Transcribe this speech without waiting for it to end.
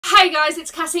Hey guys, it's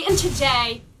Cassie, and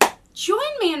today, join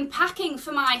me in packing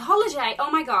for my holiday. Oh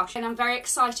my gosh, and I'm very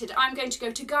excited. I'm going to go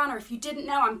to Ghana. If you didn't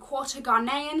know, I'm quarter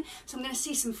Ghanaian, so I'm going to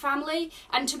see some family.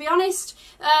 And to be honest,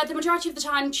 the majority of the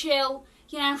time, chill,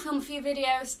 you know, film a few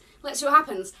videos, let's see what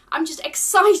happens. I'm just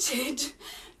excited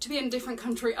to be in a different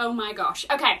country. Oh my gosh.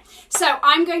 Okay, so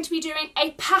I'm going to be doing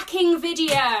a packing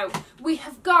video. We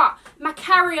have got my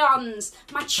carry-ons,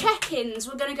 my check-ins.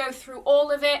 We're going to go through all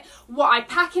of it, what I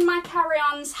pack in my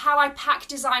carry-ons, how I pack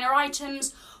designer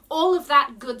items, all of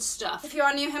that good stuff. If you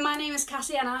are new here, my name is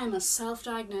Cassie and I am a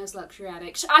self-diagnosed luxury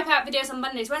addict. I put out videos on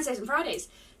Mondays, Wednesdays and Fridays.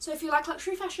 So if you like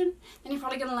luxury fashion, then you're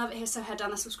probably going to love it here. So head down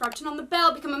there, subscribe, turn on the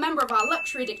bell, become a member of our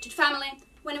luxury addicted family.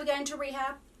 When are we going to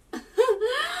rehab?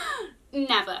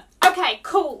 Never. Okay,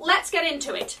 cool. Let's get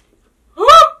into it.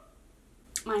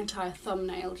 My entire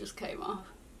thumbnail just came off.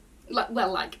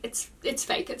 Like, it's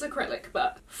fake, it's acrylic,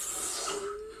 but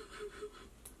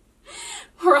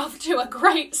we're off to a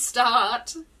great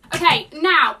start. Okay,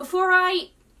 now, before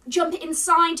I jump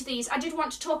inside these, I did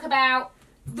want to talk about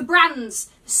the brands.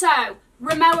 So,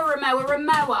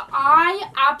 Rimowa.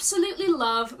 I absolutely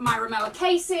love my Rimowa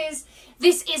cases.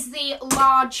 This is the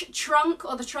large trunk,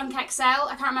 or the trunk XL.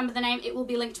 I can't remember the name. It will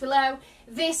be linked below.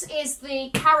 This is the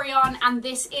carry-on, and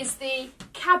this is the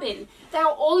cabin. They're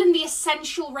all in the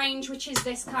essential range, which is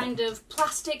this kind of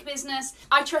plastic business.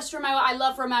 I trust Rimowa. I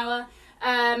love Rimowa.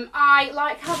 I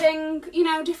like having, you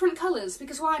know, different colours,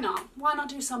 because why not? Why not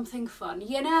do something fun,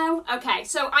 you know? Okay,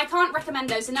 so I can't recommend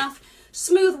those enough.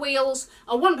 Smooth wheels,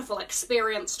 a wonderful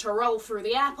experience to roll through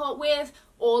the airport with,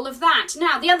 all of that.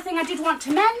 Now, the other thing I did want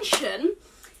to mention,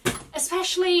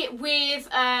 especially with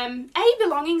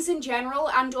belongings in general,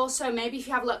 and also maybe if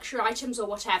you have luxury items or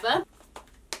whatever,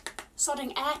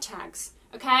 sodding air tags,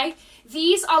 okay?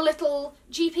 These are little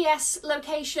GPS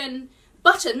location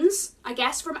buttons, I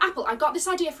guess, from Apple. I got this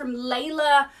idea from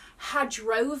Layla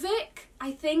Hadrovic,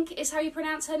 I think is how you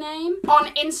pronounce her name,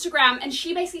 on Instagram, and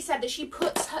she basically said that she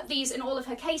puts these in all of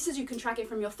her cases. You can track it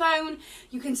from your phone,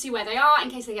 you can see where they are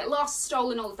in case they get lost,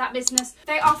 stolen, all of that business.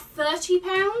 They are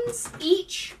 £30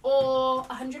 each, or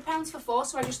 £100 for 4,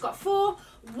 so I just got 4.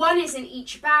 One is in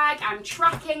each bag. I'm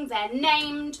tracking, they're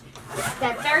named,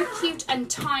 they're very cute and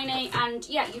tiny, and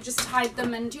yeah, you just hide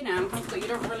them and, you know, hopefully you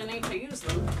don't really need to use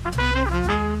them.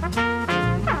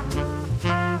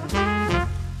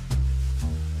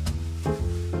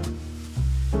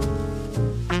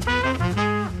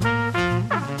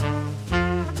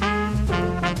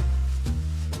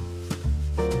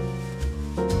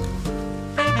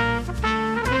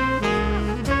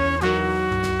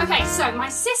 So my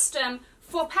system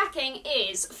for packing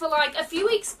is, for like a few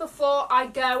weeks before I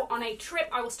go on a trip,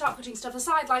 I will start putting stuff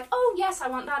aside, like, oh yes, I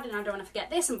want that and I don't want to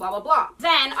forget this and blah blah blah.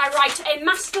 Then I write a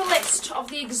master list of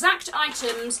the exact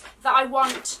items that I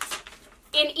want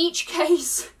in each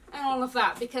case and all of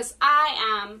that, because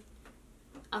I am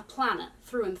a planner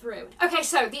through and through. Okay,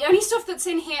 so the only stuff that's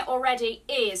in here already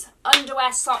is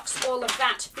underwear, socks, all of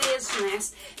that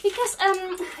business, because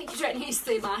you don't need to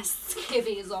see my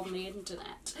skivvies on the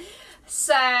internet.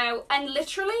 So, and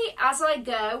literally as I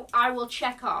go, I will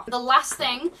check off. The last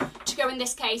thing to go in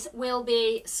this case will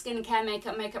be skincare,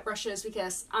 makeup brushes,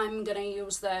 because I'm gonna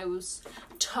use those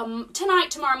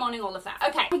tonight, tomorrow morning, all of that.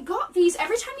 Okay, I got these.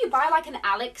 Every time you buy like an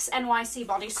Alex NYC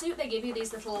bodysuit, they give you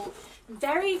these little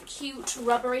very cute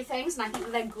rubbery things, and I think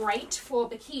that they're great for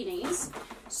bikinis.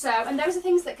 So, and those are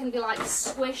things that can be like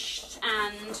squished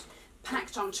and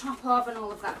packed on top of and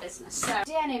all of that business. So,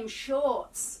 denim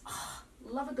shorts. Oh,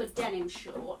 love a good denim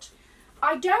short.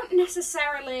 I don't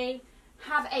necessarily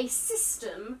have a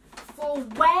system for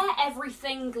where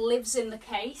everything lives in the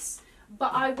case,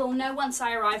 but I will know once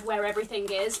I arrive where everything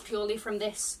is, purely from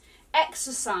this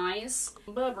exercise.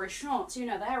 Burberry shorts, you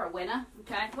know they're a winner,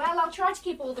 okay? Well, I'll try to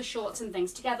keep all the shorts and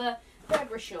things together.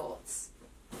 Burberry shorts,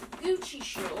 Gucci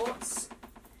shorts,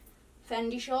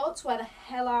 Fendi shorts, where the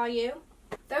hell are you?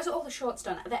 Those are all the shorts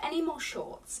done. Are there any more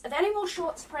shorts? Are there any more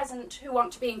shorts present who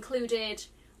want to be included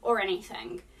or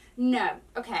anything? No.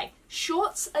 Okay.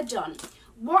 Shorts are done.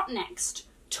 What next?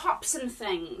 Tops and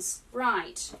things.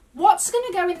 Right. What's going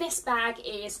to go in this bag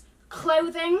is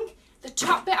clothing. The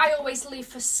top bit I always leave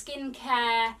for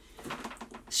skincare,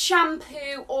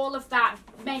 shampoo, all of that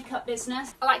makeup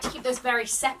business. I like to keep those very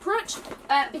separate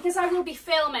because I will be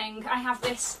filming. I have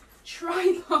this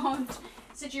tripod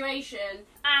situation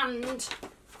and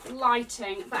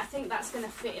lighting, but I think that's going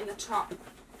to fit in the top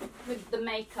with the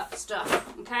makeup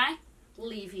stuff, okay?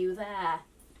 Leave you there.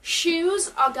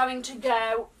 Shoes are going to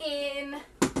go in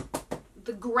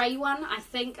the grey one, I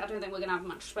think. I don't think we're going to have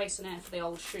much space in here for the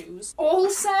old shoes.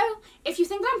 Also, if you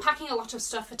think that I'm packing a lot of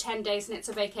stuff for 10 days and it's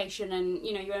a vacation and,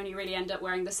 you know, you only really end up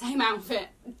wearing the same outfit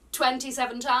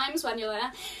 27 times when you're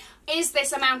there, is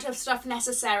this amount of stuff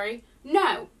necessary?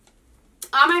 No.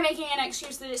 Am I making an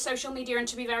excuse that it's social media? And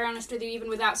to be very honest with you, even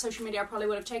without social media, I probably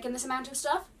would have taken this amount of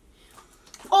stuff.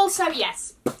 Also,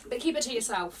 yes, but keep it to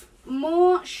yourself.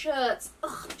 More shirts.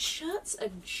 Ugh, shirts are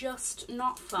just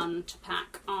not fun to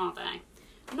pack, are they?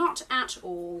 Not at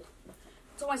all.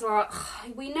 It's always like,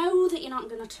 ugh, we know that you're not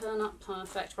going to turn up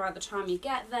perfect by the time you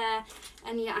get there,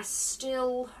 and yet I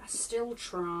still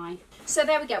try. So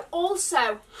there we go.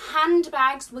 Also,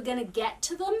 handbags, we're going to get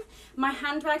to them. My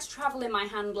handbags travel in my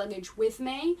hand luggage with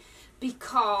me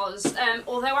because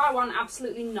although I want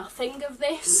absolutely nothing of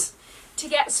this to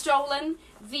get stolen,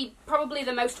 probably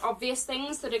the most obvious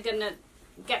things that are gonna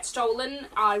get stolen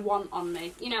I want on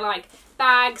me. You know, like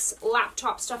bags,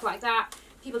 laptops, stuff like that.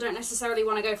 People don't necessarily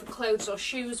want to go for clothes or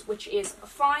shoes, which is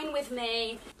fine with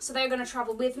me. So they're going to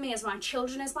travel with me as my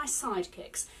children, as my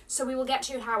sidekicks. So we will get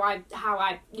to how I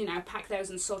you know, pack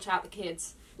those and sort out the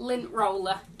kids. Lint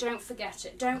roller, don't forget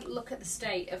it. Don't look at the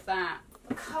state of that.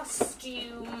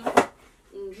 Costume,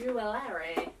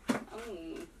 jewellery.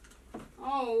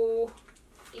 Oh,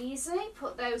 easy.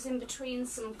 Put those in between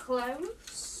some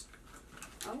clothes.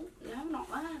 Oh, no, not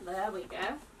there. There we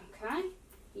go. Okay.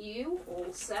 You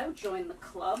also join the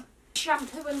club.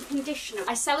 Shampoo and conditioner.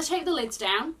 I sellotape the lids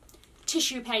down.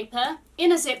 Tissue paper.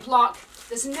 In a Ziploc.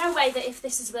 There's no way that if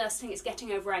this is bursting, it's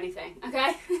getting over anything.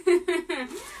 Okay?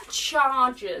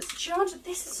 Chargers.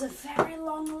 This is a very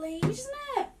long lead, isn't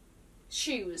it?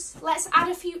 Shoes. Let's add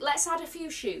a few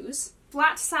shoes.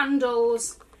 Flat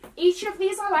sandals. Each of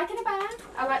these I like in a bag.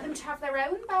 I like them to have their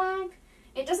own bag.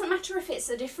 It doesn't matter if it's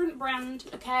a different brand,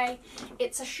 okay?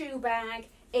 It's a shoe bag.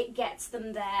 It gets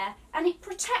them there and it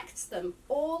protects them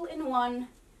all in one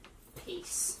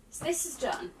piece. So this is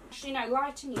done. Actually, no,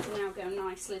 lighting, you can now go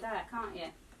nicely there, can't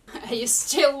you? Are you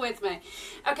still with me?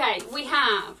 Okay, we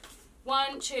have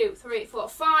 1, 2, 3, 4,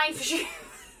 5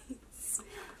 shoes.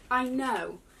 I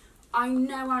know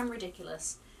I'm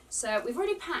ridiculous. So we've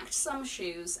already packed some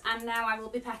shoes and now I will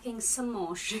be packing some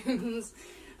more shoes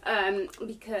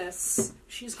because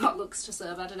she's got looks to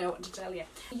serve. I don't know what to tell you.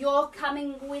 You're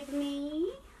coming with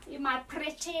me, you my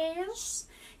pretties.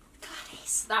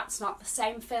 Gladys, that's not the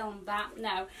same film, that,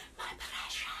 no. My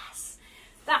precious.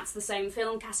 That's the same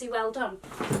film, Cassie, well done.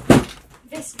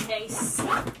 This case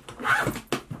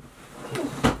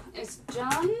is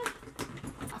done.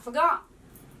 I forgot.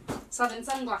 Sodden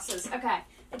sunglasses. Okay,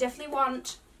 I definitely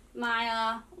want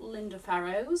my Linda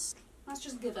Farrows. Let's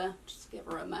just give her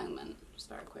a moment, just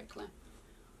very quickly.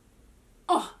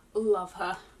 Oh, love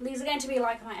her. These are going to be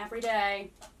like my everyday.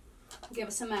 Give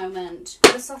us a moment.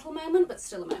 A subtle moment, but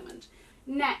still a moment.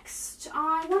 Next,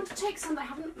 I want to take some that I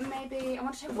haven't, I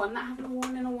want to take one that I haven't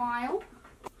worn in a while.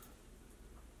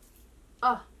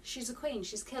 Oh, she's a queen.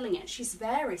 She's killing it. She's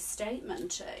very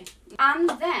statementy. And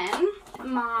then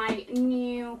my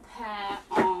new pair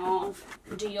of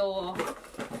Dior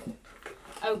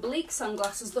oblique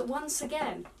sunglasses that once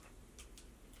again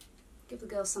give the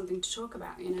girls something to talk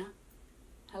about, you know.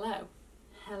 Hello.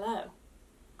 Hello.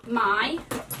 My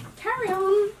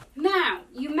carry-on. Now,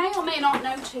 you may or may not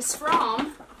notice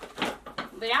from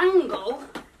the angle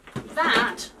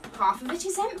that half of it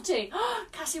is empty.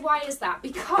 Cassie, why is that?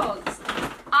 Because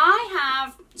I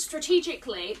have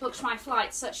strategically booked my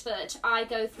flight such that I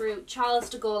go through Charles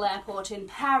de Gaulle Airport in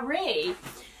Paris.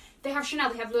 They have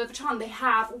Chanel, they have Louis Vuitton, they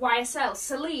have YSL,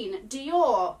 Celine,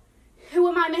 Dior. Who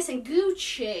am I missing?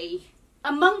 Gucci.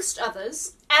 Amongst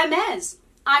others, Hermes.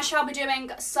 I shall be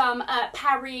doing some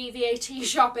Paris VAT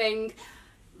shopping.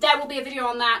 There will be a video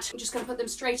on that. I'm just going to put them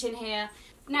straight in here.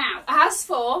 Now, as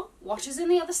for what is in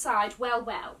the other side, well,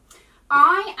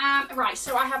 I am, right,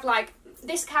 so I have like,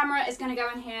 this camera is going to go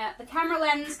in here, the camera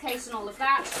lens case and all of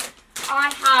that.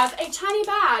 I have a tiny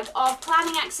bag of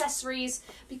planning accessories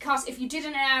because if you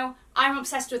didn't know, I'm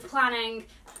obsessed with planning.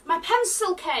 My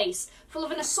pencil case full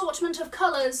of an assortment of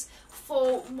colours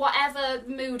for whatever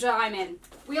mood I'm in.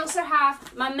 We also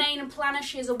have my main planner.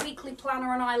 She is a weekly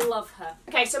planner and I love her.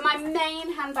 Okay, so my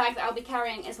main handbag that I'll be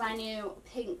carrying is my new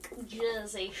pink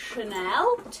jersey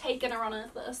Chanel. Taking her on her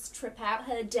first trip out,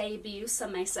 her debut,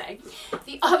 some may say.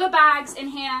 The other bags in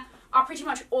here are pretty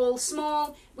much all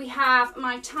small. We have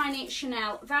my tiny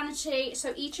Chanel vanity.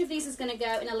 So each of these is going to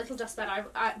go in a little dust bag.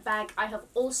 I have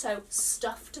also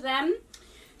stuffed them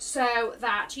so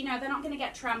that, you know, they're not going to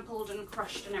get trampled and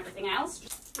crushed and everything else.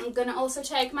 I'm going to also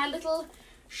take my little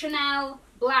Chanel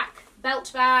black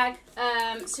belt bag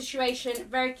situation.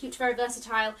 Very cute, very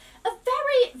versatile. A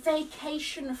very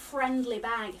vacation-friendly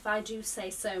bag, if I do say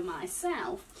so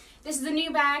myself. This is a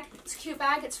new bag. It's a cute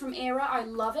bag. It's from Era. I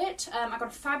love it. I got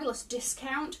a fabulous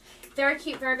discount. Very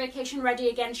cute, very vacation-ready.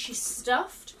 Again, she's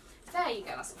stuffed. There you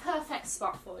go. That's a perfect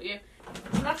spot for you.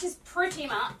 So that is pretty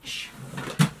much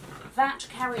that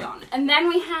carry-on. And then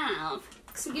we have...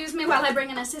 Excuse me while I bring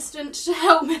an assistant to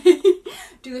help me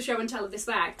do the show and tell of this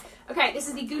bag. Okay, this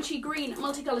is the Gucci Green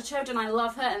Multicolour Tote, and I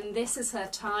love her, and this is her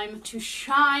time to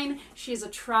shine. She's a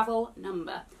travel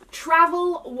number.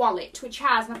 Travel wallet, which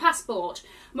has my passport,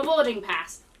 my boarding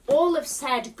pass, all of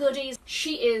said goodies.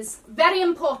 She is very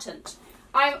important.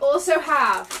 I also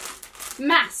have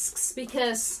masks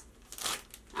because,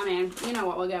 I mean, you know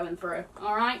what we're going through,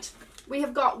 alright? We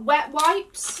have got wet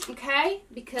wipes, okay,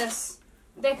 because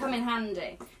they come in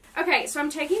handy. Okay, so I'm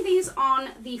taking these on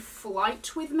the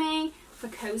flight with me for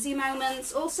cozy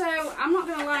moments. Also, I'm not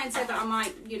going to lie and say that I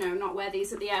might, you know, not wear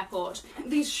these at the airport.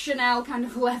 These Chanel kind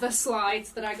of leather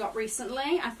slides that I got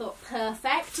recently, I thought,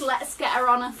 perfect. Let's get her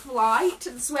on a flight.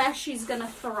 It's where she's going to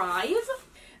thrive.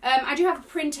 I do have a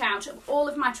printout of all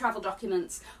of my travel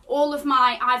documents. All of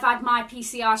my, I've had my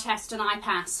PCR test and I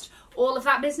passed. All of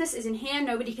that business is in here.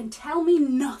 Nobody can tell me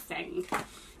nothing.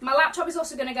 My laptop is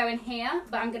also going to go in here,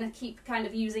 but I'm going to keep kind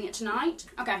of using it tonight.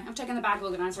 Okay, I've taken the bag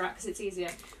organiser out because it's easier.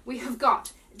 We have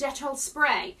got Dettol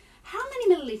spray. How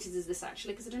many millilitres is this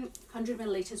actually? Because I didn't... 100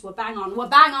 millilitres. We're bang on. We're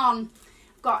bang on.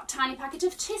 We've got tiny packet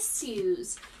of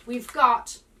tissues. We've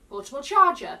got portable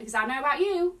charger, because I know about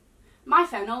you. My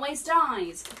phone always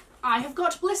dies. I have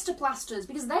got blister plasters,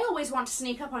 because they always want to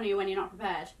sneak up on you when you're not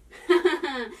prepared.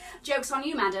 Joke's on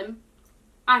you, madam.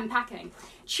 I'm packing.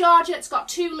 Charger, it's got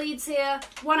 2 leads here,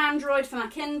 1 Android for my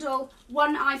Kindle,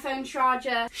 1 iPhone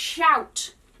charger.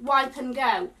 Shout, wipe and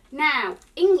go. Now,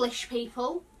 English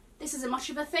people, this isn't much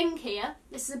of a thing here.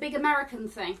 This is a big American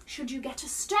thing. Should you get a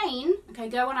stain, okay,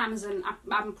 go on Amazon.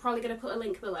 I'm probably going to put a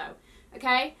link below.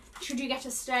 Okay, should you get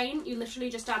a stain, you literally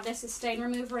just add this as stain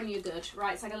remover and you're good.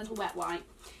 Right, it's like a little wet wipe.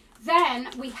 Then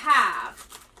we have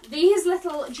these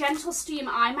little gentle steam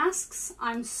eye masks.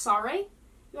 I'm sorry.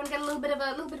 You want to get a little bit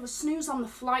of a snooze on the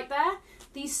flight there.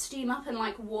 These steam up and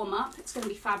like warm up. It's going to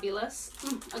be fabulous.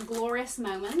 A glorious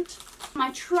moment.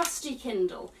 My trusty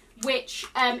Kindle, which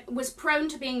was prone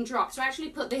to being dropped. So I actually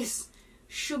put this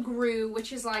sugaroo,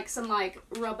 which is like some like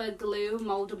rubber glue,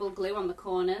 moldable glue on the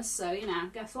corners. So, you know,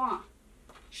 guess what?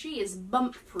 She is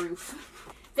bump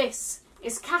proof. This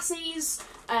is Cassie's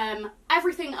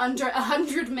everything under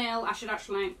 100ml. I should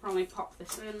actually probably pop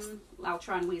this in. I'll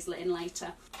try and weasel it in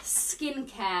later.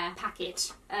 Skincare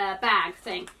packet, bag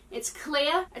thing. It's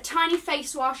clear, a tiny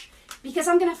face wash. Because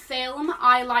I'm going to film,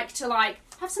 I like to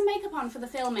have some makeup on for the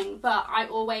filming, but I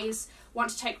always want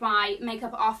to take my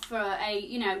makeup off for a,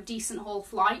 you know, decent haul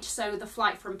flight. So the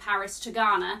flight from Paris to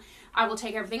Ghana, I will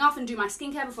take everything off and do my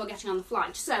skincare before getting on the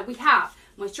flight. So we have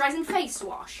moisturising face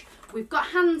wash. We've got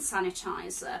hand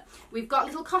sanitizer. We've got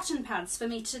little cotton pads for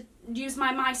me to use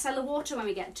my micellar water when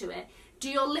we get to it. Do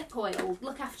your lip oil.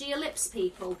 Look after your lips,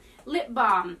 people. Lip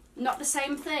balm. Not the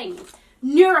same thing.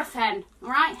 Nurofen.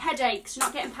 Alright? Headaches. You're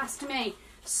not getting past me.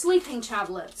 Sleeping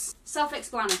tablets.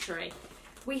 Self-explanatory.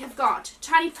 We have got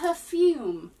tiny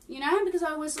perfume. You know, because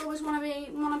I always want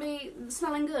to be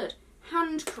smelling good.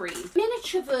 Hand cream.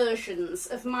 Miniature versions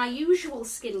of my usual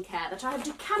skincare that I have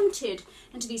decanted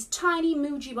into these tiny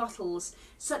Muji bottles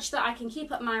such that I can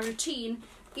keep up my routine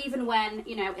even when,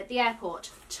 you know, at the airport.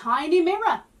 Tiny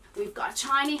mirror. We've got a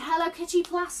tiny Hello Kitty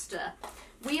plaster.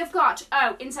 We have got,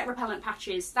 oh, insect repellent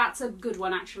patches. That's a good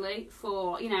one actually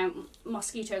for, you know,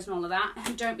 mosquitoes and all of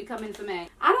that. Don't be coming for me.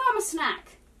 I know I'm a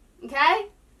snack, okay?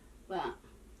 But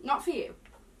not for you.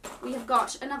 We have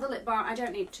got another lip balm. I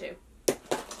don't need to.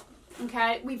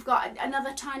 Okay, we've got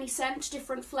another tiny scent,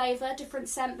 different flavour, different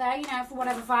scent there, you know, for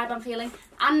whatever vibe I'm feeling.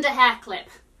 And a hair clip.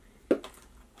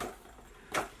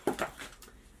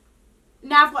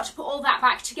 Now I've got to put all that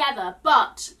back together,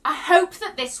 but I hope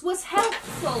that this was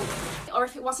helpful. Or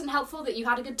if it wasn't helpful, that you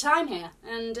had a good time here.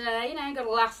 And, you know, got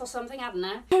a laugh or something, I don't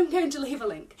know. I'm going to leave a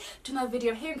link to another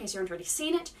video here in case you haven't already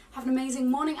seen it. Have an amazing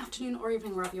morning, afternoon, or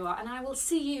evening, wherever you are. And I will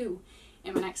see you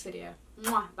in my next video.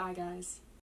 Mwah. Bye, guys.